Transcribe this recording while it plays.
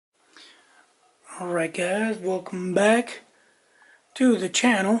Alright guys, welcome back to the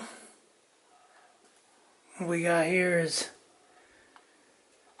channel. What we got here is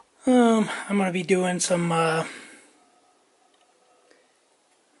I'm going to be doing some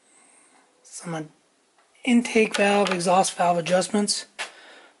intake valve, exhaust valve adjustments.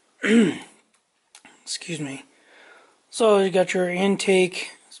 Excuse me. So you got your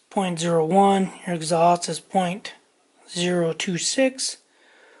intake is 0.01, your exhaust is 0.026.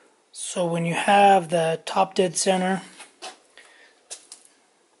 So when you have the top dead center,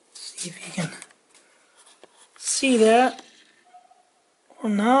 see if you can see that or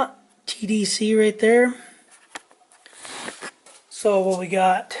not, TDC right there. So what we're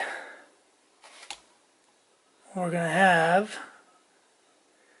going to have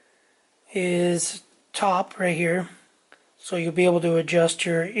is top right here. So you'll be able to adjust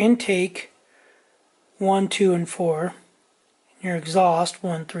your intake 1, 2, and 4. Your exhaust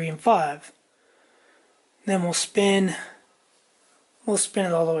 1, 3, and 5. Then we'll spin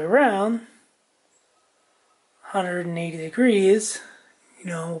it all the way around 180 degrees. You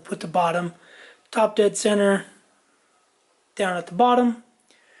know, we'll put the top dead center down at the bottom,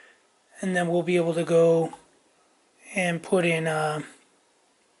 and then we'll be able to go and put in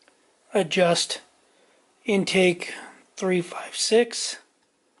adjust intake 3, 5, 6,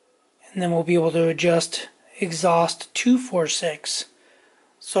 and then we'll be able to adjust exhaust 2, 4, 6.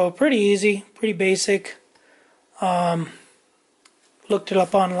 So pretty easy, pretty basic. Looked it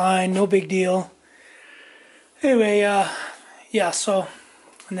up online, no big deal. Anyway, yeah, so,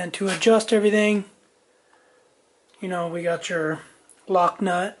 and then to adjust everything, you know, we got your lock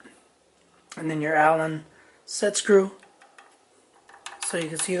nut and then your Allen set screw. So you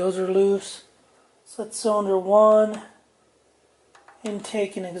can see those are loose. So that's cylinder 1,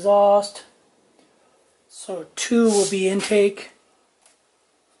 intake and exhaust. So 2 will be intake.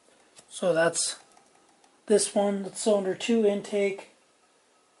 So that's this one, that's cylinder 2 intake.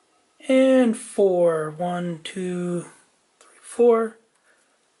 And 4, 1, 2, 3, 4.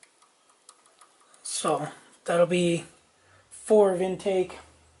 So that'll be 4 of intake.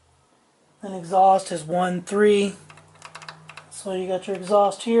 And exhaust is 1, 3. So you got your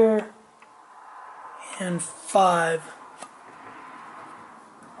exhaust here. And 5.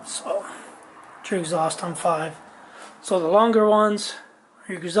 So your exhaust on 5. So the longer ones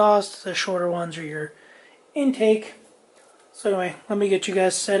are your exhaust, the shorter ones are your intake. So anyway, let me get you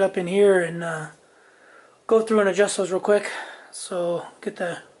guys set up in here and go through and adjust those real quick. So get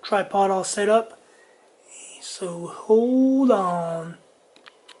the tripod all set up. So hold on.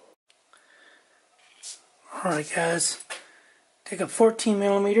 Alright guys, take a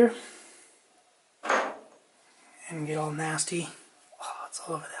 14mm and get all nasty. Oh, it's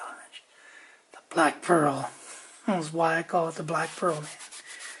all over the orange. The black pearl. That's why I call it the black pearl, man.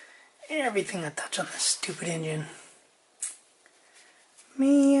 Everything I touch on this stupid engine.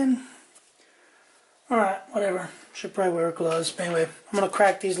 Man. Alright, whatever. Should probably wear gloves. But anyway, I'm going to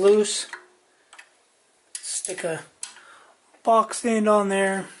crack these loose. Stick a box end on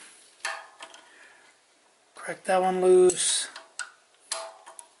there. Crack that one loose.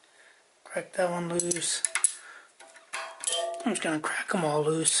 Crack that one loose. I'm just going to crack them all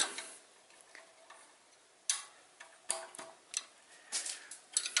loose.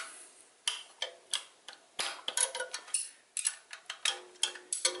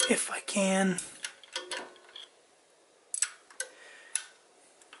 If I can.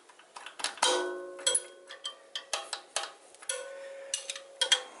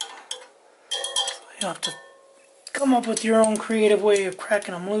 You have to come up with your own creative way of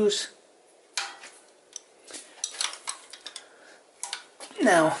cracking them loose.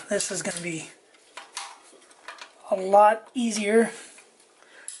 Now, this is going to be a lot easier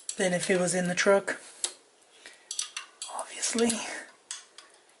than if it was in the truck, obviously.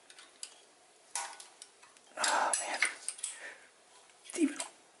 Oh man, it's even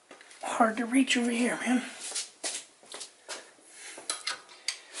hard to reach over here, man.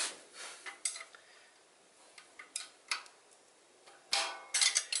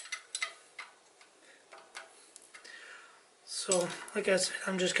 So, like I said,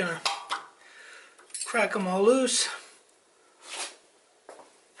 I'm just gonna crack them all loose.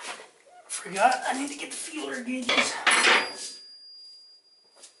 Forgot, I need to get the feeler gauges.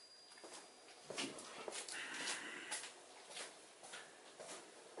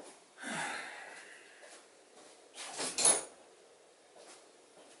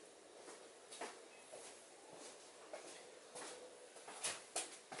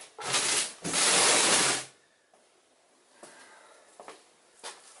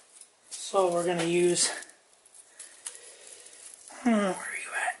 So we're going to use, where are you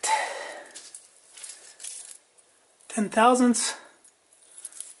at? 10 thousandths.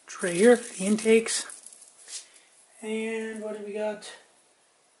 It's right here, the intakes. And what do we got?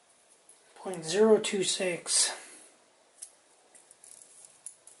 0.026.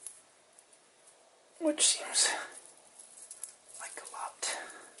 Which seems like a lot.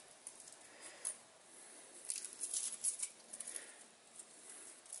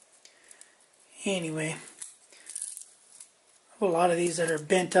 Anyway, I have a lot of these that are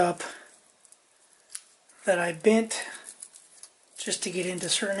bent up that I bent just to get into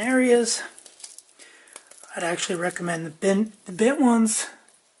certain areas. I'd actually recommend the bent ones,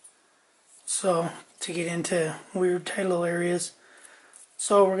 so to get into weird tight little areas.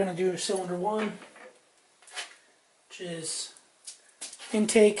 So we're going to do cylinder 1, which is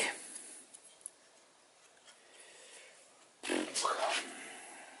intake. That is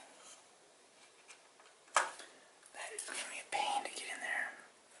going to be a pain to get in there.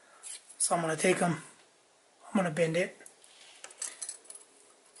 So I'm going to take them, I'm going to bend it.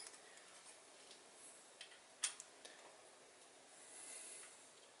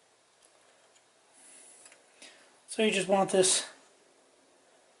 So you just want this,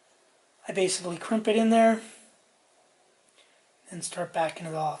 I basically crimp it in there and start backing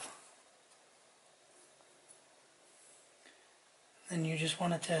it off. Then you just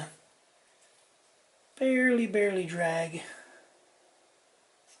want it to barely drag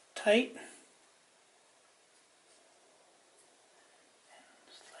tight. And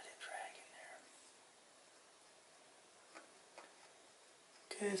just let it drag in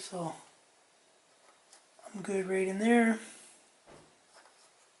there. Okay, so I'm good right in there.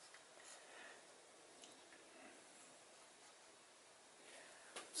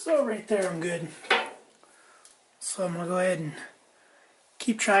 So right there I'm good. So I'm going to go ahead and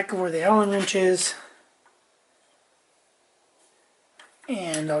keep track of where the Allen wrench is.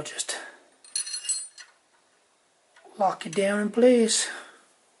 And I'll just lock it down in place.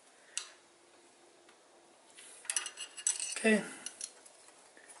 Okay.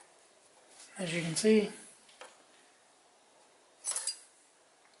 As you can see,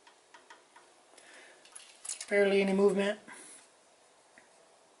 barely any movement,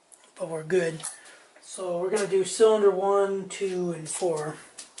 but we're good. So we're going to do cylinder 1, 2, and 4.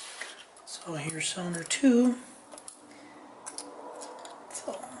 So here's cylinder 2. It's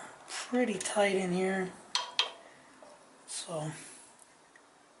all pretty tight in here. So make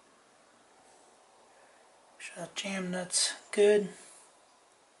sure that jam nut's good.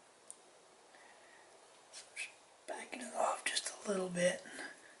 So just backing it off just a little bit.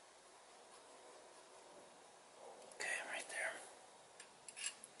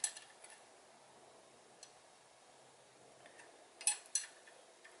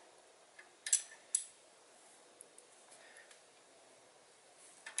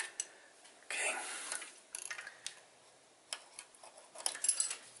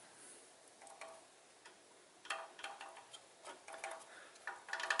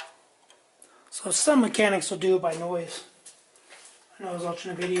 So some mechanics will do it by noise. I know I was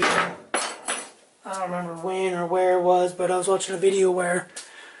watching a video, I don't remember when or where it was, but I was watching a video where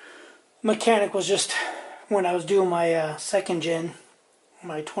a mechanic was just, when I was doing my second gen,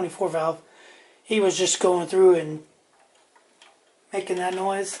 my 24 valve, he was just going through and making that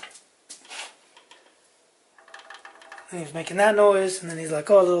noise. And he was making that noise, and then he's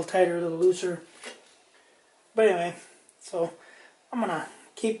like, oh, a little tighter, a little looser. But anyway, so I'm going to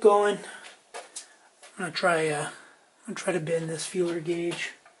keep going. I'm gonna try to bend this feeler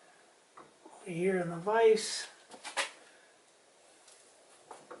gauge over here in the vise.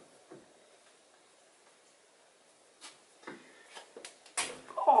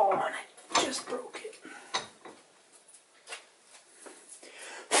 Oh, and I just broke it.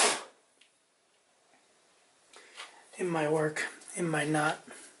 It might work, it might not.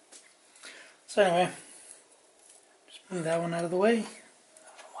 So anyway, just move that one out of the way.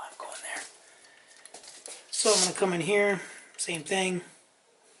 So I'm going to come in here, same thing,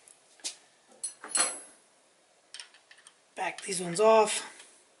 back these ones off.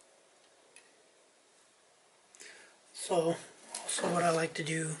 So also what I like to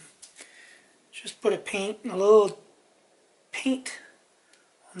do is just put a little paint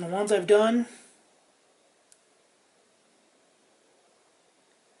on the ones I've done.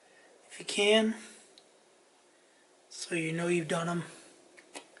 If you can, so you know you've done them.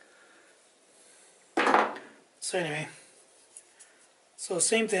 So anyway, so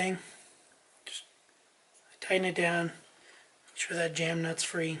same thing, just tighten it down, make sure that jam nut's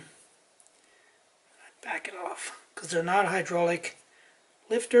free, back it off, because they're not hydraulic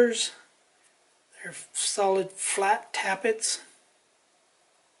lifters, they're solid flat tappets.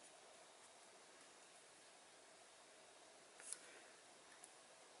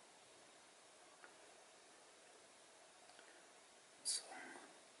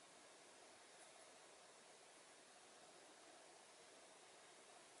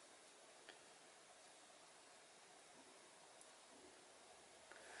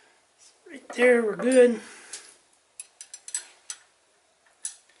 Right there, we're good.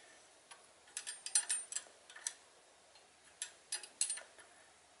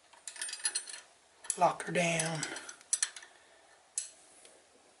 Lock her down.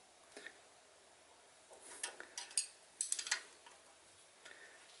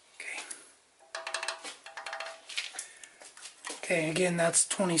 Okay, again, that's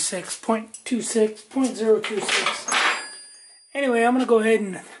 0.26. Anyway, I'm going to go ahead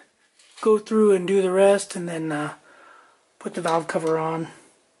and go through and do the rest and then put the valve cover on.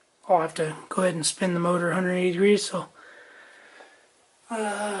 I'll have to go ahead and spin the motor 180 degrees, so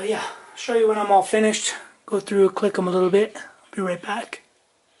yeah, I'll show you when I'm all finished. Go through, click them a little bit. I'll be right back.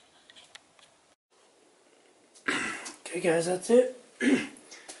 Okay guys, that's it.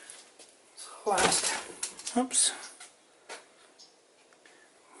 So last, oops.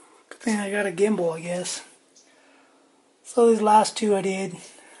 Good thing I got a gimbal, I guess. So these last two I did.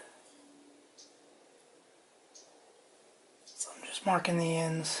 So I'm just marking the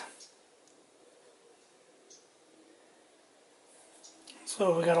ends.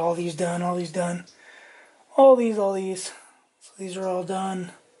 So we got all these done, all these done. All these. So these are all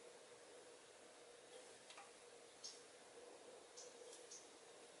done.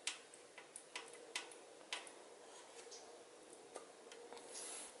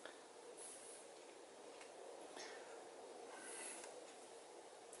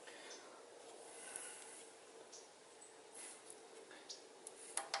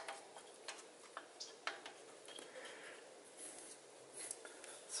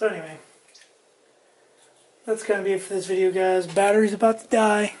 So anyway, that's going to be it for this video, guys. Battery's about to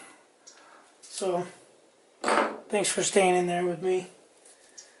die. So, thanks for staying in there with me.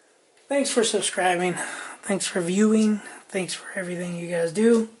 Thanks for subscribing. Thanks for viewing. Thanks for everything you guys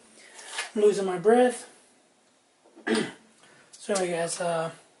do. I'm losing my breath. So anyway, guys,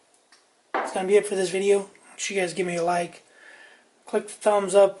 that's going to be it for this video. Make sure you guys give me a like. Click the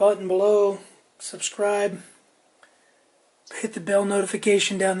thumbs up button below. Subscribe. Hit the bell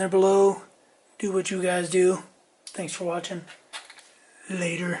notification down there below. Do what you guys do. Thanks for watching.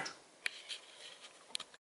 Later.